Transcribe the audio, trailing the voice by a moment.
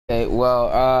Okay, well,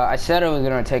 I said I was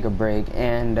gonna take a break,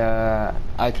 and I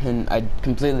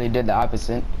completely did the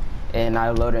opposite, and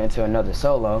I loaded into another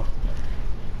solo.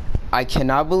 I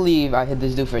cannot believe I hit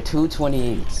this dude for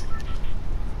 228.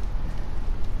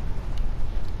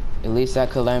 At least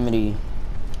that Calamity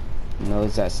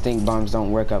knows that stink bombs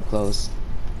don't work up close.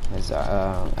 As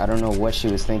I don't know what she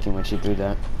was thinking when she threw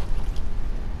that.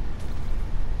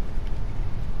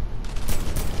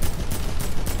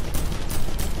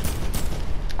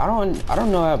 I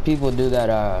don't know how people do that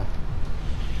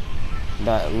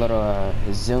that little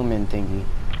zoom in thingy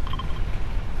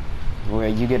where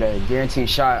you get a guaranteed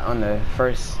shot on the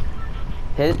first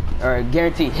hit, or a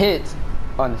guaranteed hit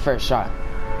on the first shot.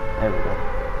 There we go.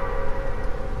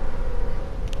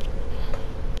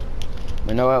 But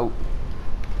you know what?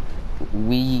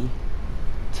 We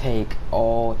take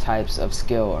all types of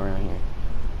skill around here.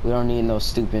 We don't need no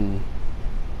stupid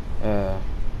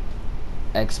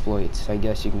exploits. I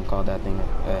guess you can call that thing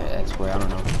exploit. I don't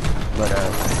know, but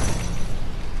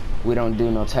we don't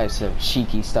do no types of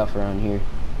cheeky stuff around here.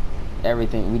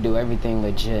 We do everything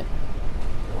legit.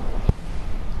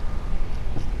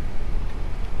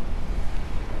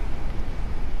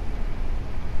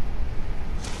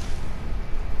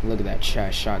 Look at that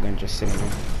trash shotgun just sitting there.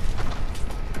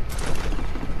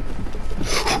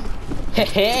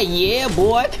 Hey, yeah,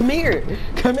 boy, come here,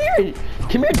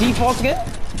 default again.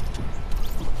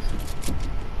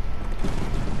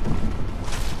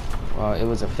 Well, it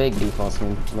was a fake default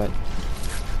skin, but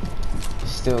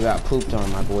still got pooped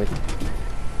on, my boy.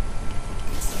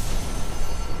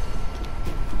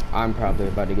 I'm probably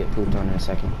about to get pooped on in a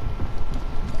second.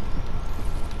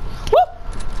 Woo!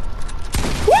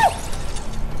 Woo!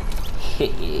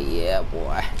 Yeah,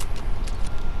 boy.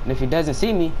 And if he doesn't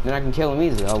see me, then I can kill him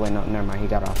easily. Oh, wait, no, never mind. He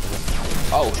got off of it.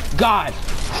 Oh, God!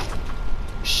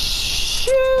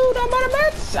 Shoot, I'm out of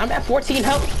meds. I'm at 14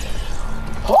 health.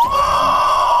 Oh!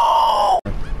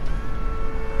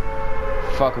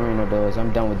 Fuck arena doors.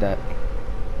 I'm done with that.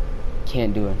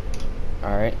 Can't do it.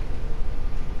 Alright.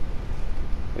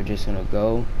 We're just gonna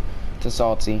go to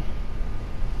Salty,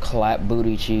 clap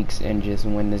booty cheeks, and just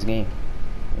win this game.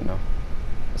 You know?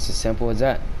 It's as simple as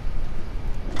that.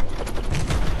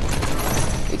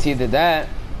 It's either that,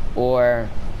 or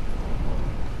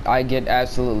I get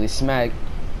absolutely smacked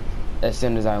as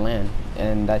soon as I land.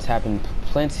 And that's happened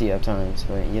plenty of times,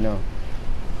 but you know,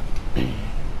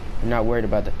 I'm not worried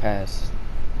about the past.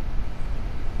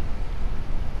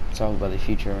 It's all about the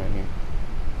future around here.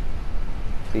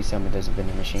 Please tell me there's a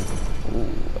vending machine. Ooh,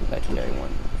 a legendary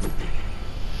one.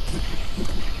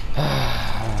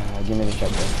 Give me the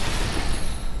shotgun.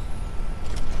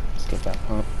 Let's get that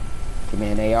pump. Give me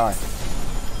an AR.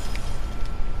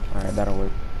 Alright, that'll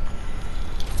work.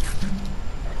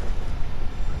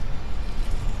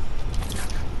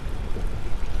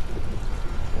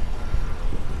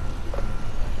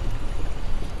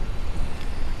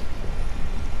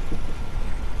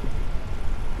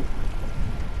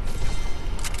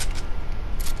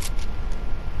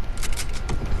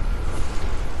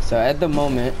 So at the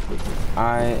moment,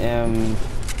 I am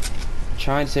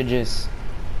trying to just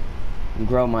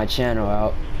grow my channel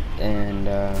out and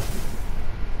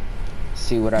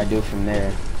see what I do from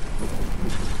there.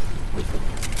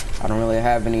 I don't really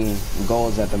have any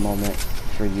goals at the moment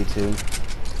for YouTube,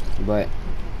 but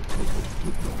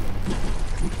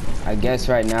I guess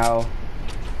right now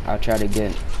I'll try to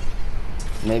get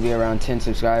maybe around 10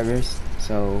 subscribers.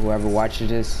 So whoever watches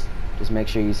this, just make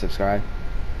sure you subscribe.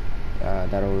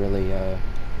 That'll really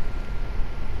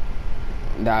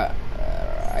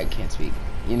I can't speak.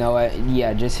 You know what?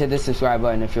 Yeah, just hit the subscribe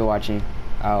button if you're watching.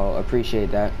 I'll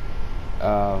appreciate that.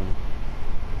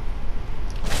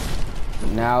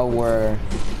 Now we're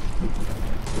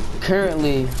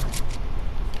currently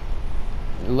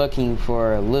looking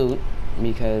for loot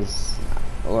looking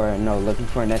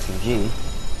for an SMG,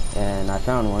 and I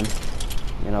found one.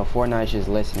 You know, Fortnite's just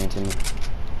listening to me.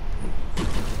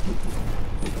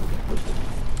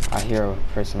 I hear a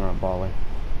person on a baller.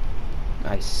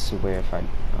 I swear if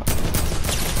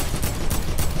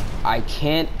I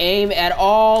can't aim at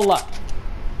all.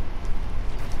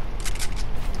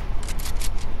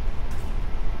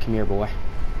 Come here, boy.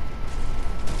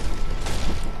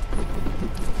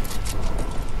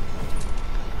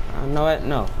 You know what?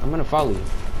 No, I'm gonna follow you.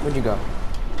 Where'd you go?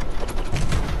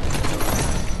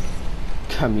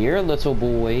 Come here, little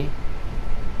boy.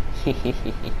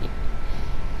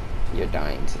 You're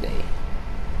dying today.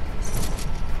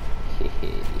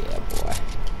 Yeah, boy.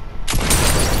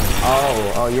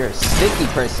 Oh, you're a sticky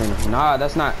person. Nah,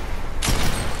 that's not.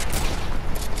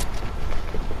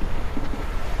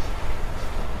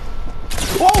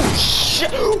 Oh,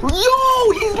 shit!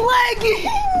 Yo, he's lagging!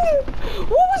 What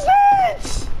was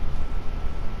that?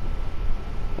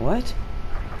 What?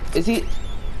 Is he?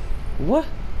 What?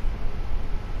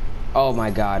 Oh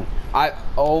my god.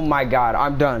 Oh my god.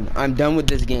 I'm done. I'm done with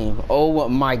this game. Oh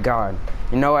my god.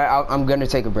 You know what? I'm gonna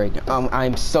take a break.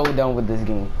 I'm so done with this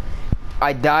game.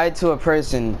 I died to a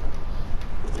person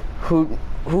who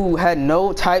had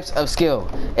no types of skill,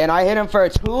 and I hit him for a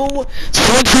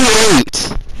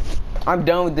 228. I'm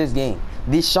done with this game.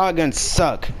 These shotguns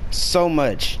suck so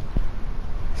much.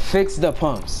 Fix the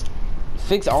pumps.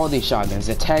 Fix all these shotguns.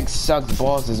 The tag sucks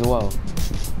balls as well.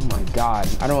 Oh my god.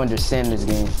 I don't understand this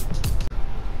game.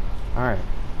 Alright.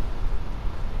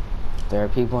 There are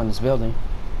people in this building,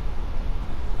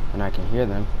 and I can hear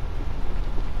them.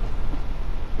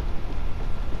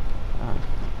 Alright.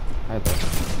 Right there.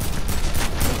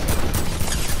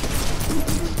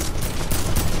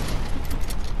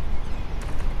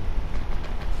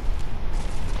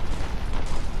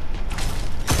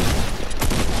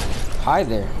 Hi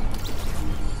there.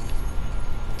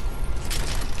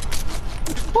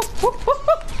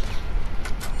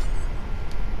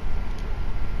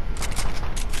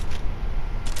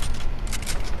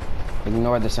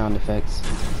 Ignore the sound effects.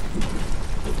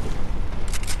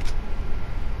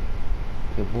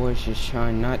 Your boy's just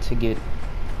trying not to get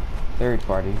third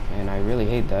party, and I really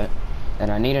hate that.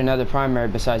 And I need another primary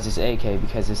besides this AK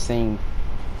because this thing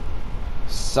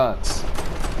sucks.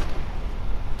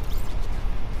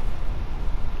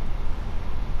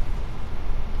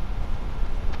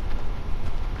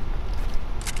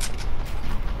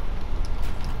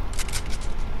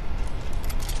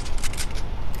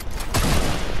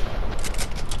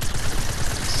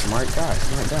 Smart guy,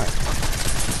 smart guy.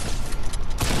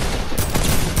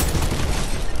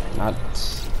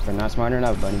 But not smart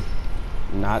enough, buddy.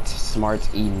 Not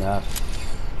smart enough.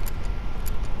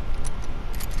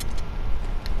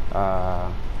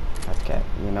 Okay,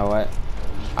 you know what?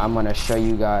 I'm gonna show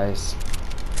you guys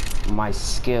my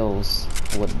skills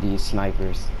with these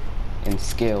snipers. And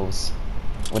skills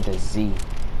with a Z,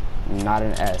 not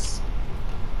an S.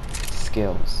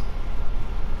 Skills.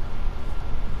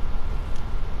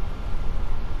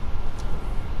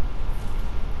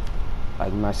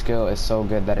 Like, my skill is so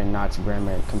good that it knocks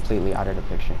grammar completely out of the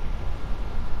picture.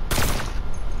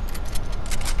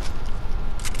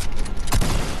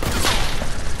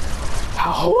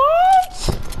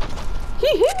 What? He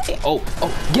hit me. Oh,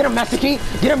 get him, Master Key.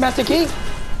 Get him, Master Key.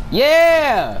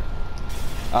 Yeah.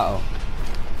 Uh-oh.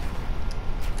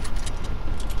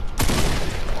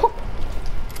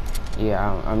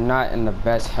 Yeah, I'm not in the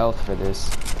best health for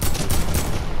this.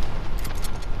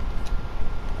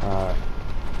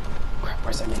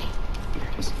 Where's that mini? Here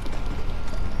it is.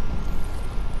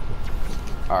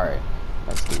 Alright,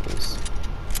 let's do this.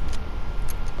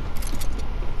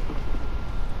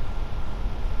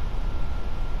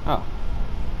 Oh.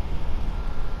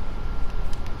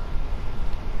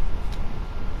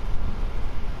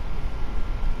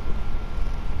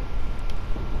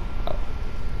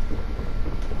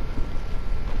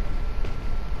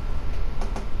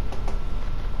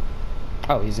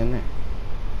 Oh, he's in there.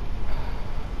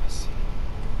 Let's see.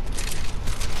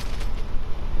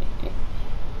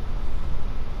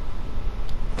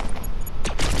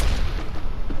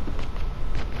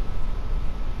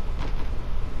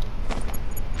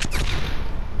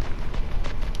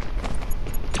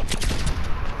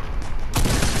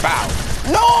 Bow.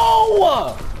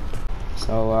 No!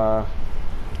 So,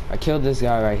 I killed this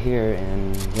guy right here,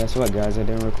 and guess what, guys? I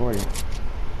didn't record it.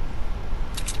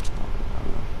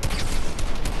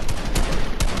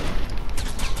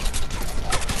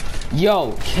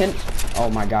 Yo, oh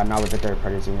my god, not with the third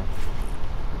parties again.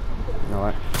 You know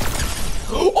what?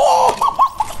 Oh!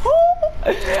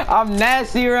 I'm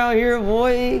nasty around here,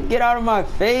 boy. Get out of my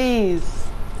face.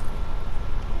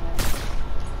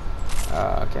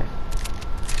 Okay.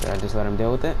 Did I just let him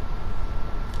deal with it?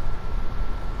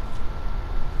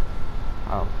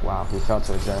 Oh, wow, he fell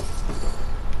to his death.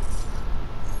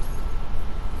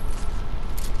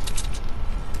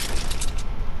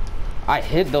 I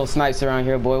hit those snipes around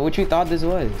here, boy. What you thought this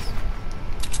was?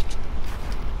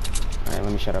 Alright,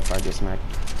 let me shut up before I get smacked.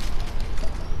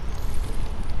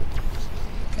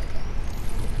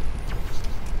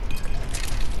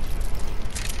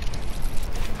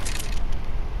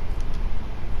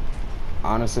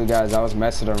 Honestly, guys, I was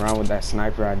messing around with that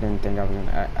sniper. I didn't think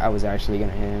I was actually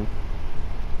gonna hit him.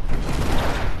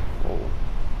 Oh.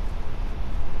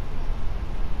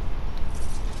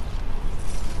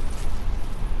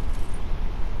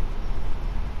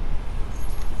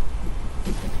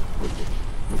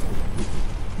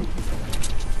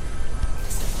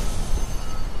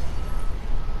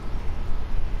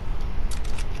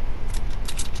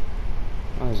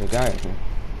 there's a guy in here.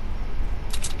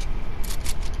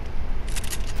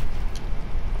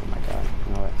 Oh my god,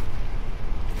 you know what?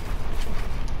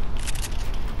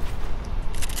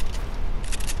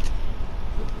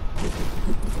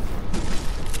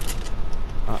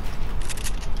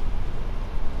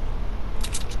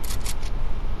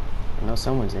 I know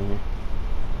someone's in here.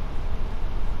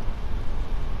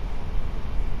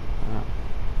 Oh.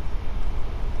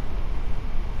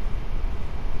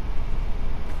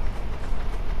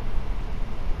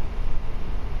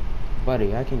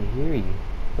 Buddy, I can hear you.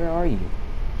 Where are you?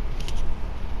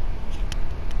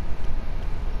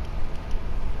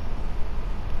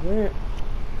 Where?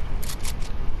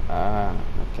 Ah,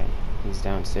 okay. He's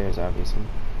downstairs, obviously.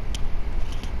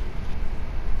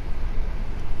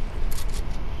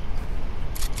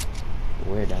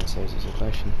 Where downstairs is the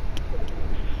question.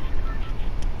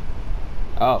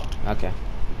 Oh, okay.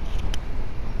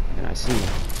 And I see you.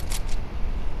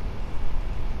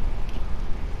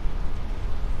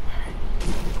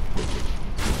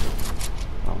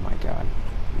 Oh my god.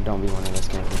 Don't be one of those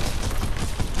campers.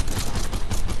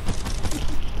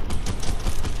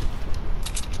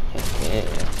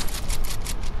 Yeah.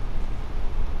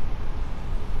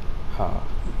 Huh.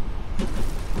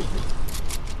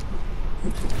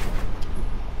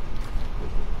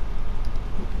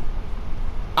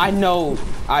 I know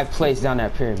I placed down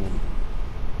that pyramid.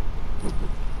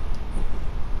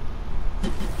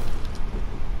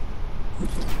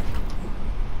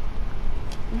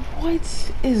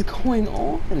 What is going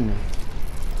on?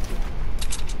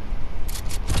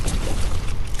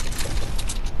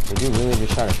 Did you really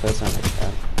just try to place down like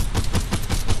that?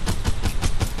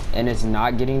 And it's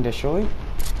not getting destroyed?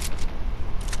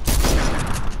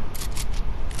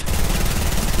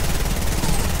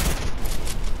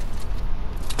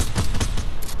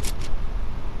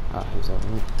 Oh, he's over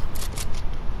here.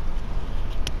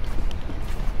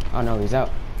 Oh no, he's out.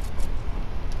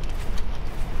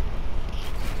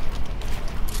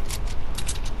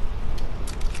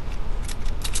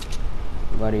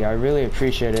 Buddy, I really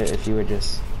appreciate it if you would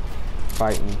just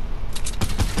fight me.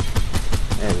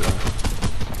 There we go.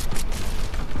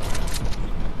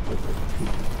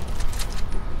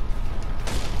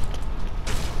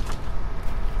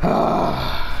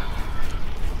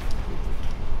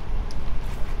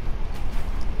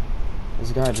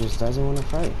 This guy just doesn't want to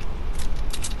fight.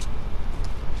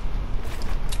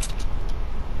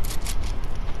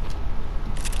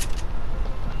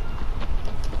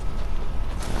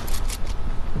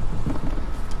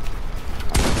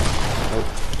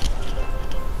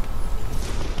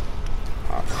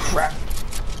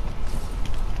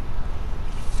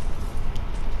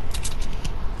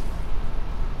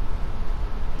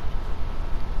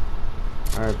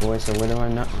 Alright, boys, so what do I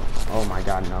know? Oh my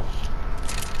god, no.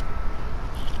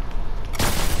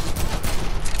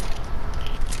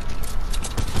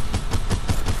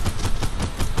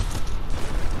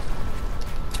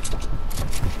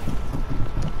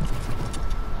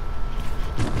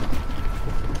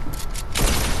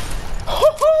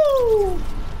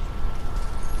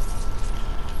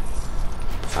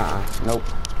 Nope.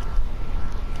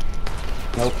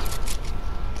 Nope.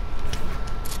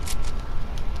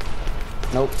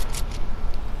 Nope.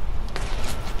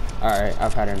 Alright,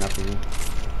 I've had enough of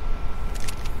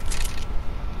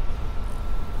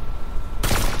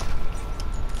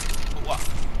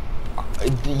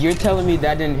you. You're telling me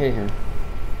that didn't hit him?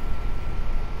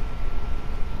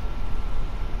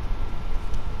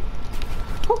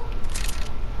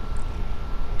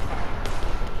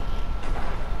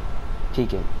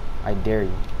 Peek it. I dare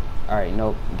you. Alright,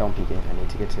 nope. Don't peek it. I need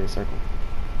to get to the circle.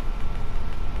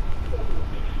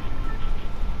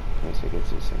 Okay, so get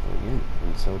to the circle again.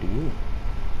 And so do you.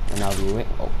 And I'll be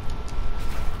waiting. Oh.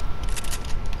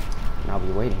 And I'll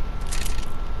be waiting.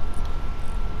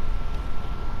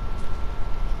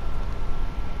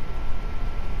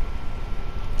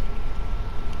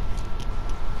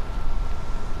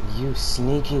 You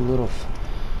sneaky little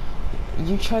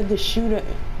you tried to shoot it.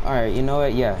 Alright, you know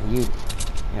what? Yeah,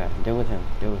 deal with him.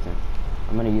 Deal with him.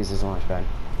 I'm gonna use his launch pad.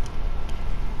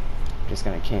 Just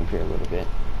gonna camp here a little bit.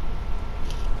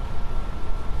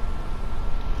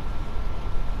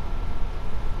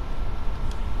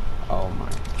 Oh my.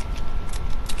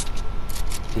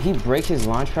 Did he break his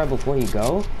launch pad before he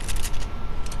go?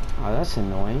 Oh, that's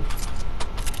annoying.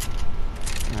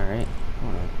 Alright,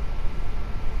 hold on.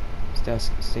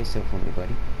 Stay still for me,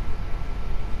 buddy.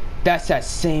 That's that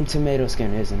same tomato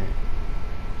skin, isn't it?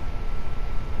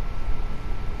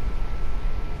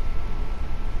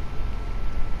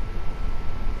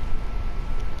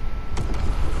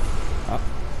 Oh.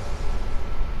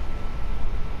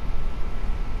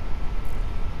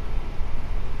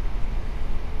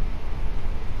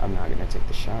 not gonna take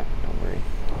the shot. Don't worry.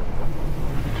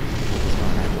 He's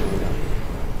going after me though.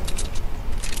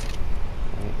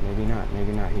 Wait, maybe not.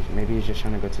 Maybe not. Maybe he's just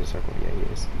trying to go to the circle. Yeah, he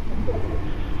is.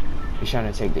 He's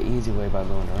trying to take the easy way by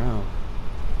going around.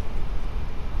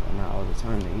 But not all the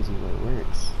time. The easy way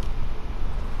works.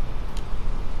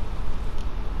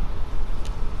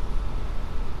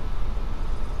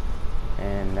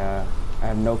 And I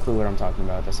have no clue what I'm talking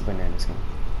about. That's a banana skin.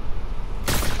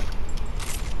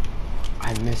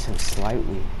 I miss him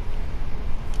slightly.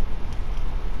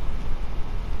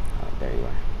 Oh, there you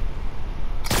are.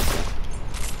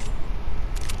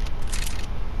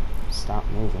 Stop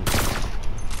moving.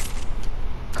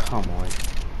 Come on. Is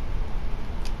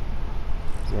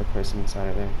there a person inside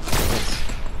of there?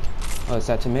 Oh, it's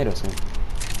that tomato skin,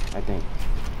 I think.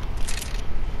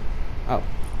 Oh.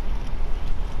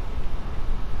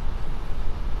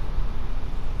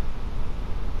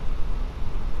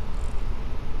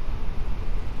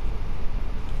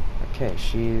 Okay,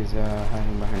 she's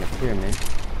hiding behind a pyramid.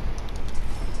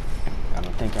 I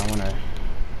don't think I want to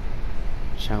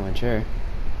challenge her.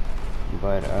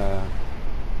 But,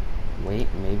 wait,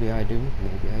 maybe I do.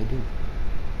 Maybe I do.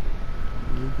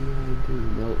 Maybe I do.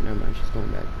 Nope, never mind. She's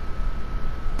going back.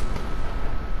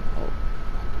 Oh.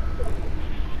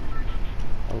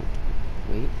 Oh.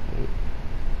 Wait.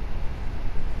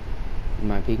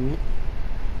 Am I peeking it?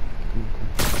 Come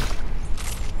on.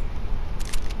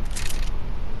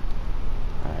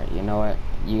 Alright, you know what?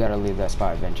 You gotta leave that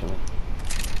spot eventually.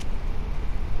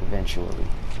 Eventually.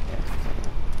 Yeah.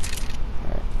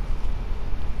 Alright.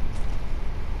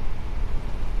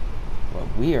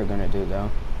 What we are gonna do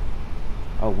though.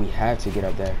 Oh, we have to get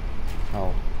up there.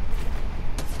 Oh.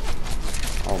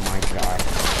 Oh my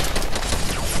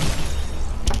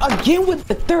god. Again with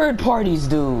the third parties,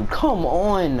 dude. Come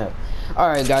on.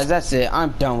 Alright guys, that's it.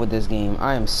 I'm done with this game.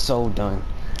 I am so done.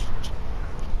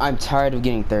 I'm tired of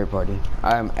getting third party.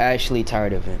 I'm actually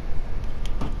tired of it.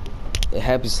 It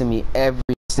happens to me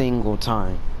every single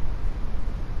time.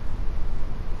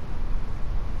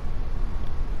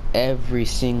 Every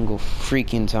single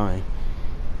freaking time.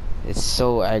 It's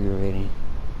so aggravating.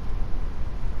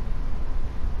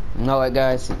 You know what,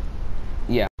 guys?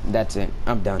 Yeah, that's it.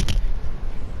 I'm done.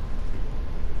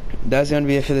 That's gonna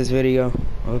be it for this video.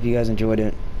 I hope you guys enjoyed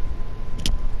it.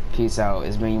 Peace out.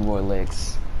 It's been your boy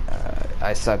Licks.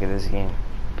 I suck at this game.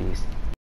 Peace.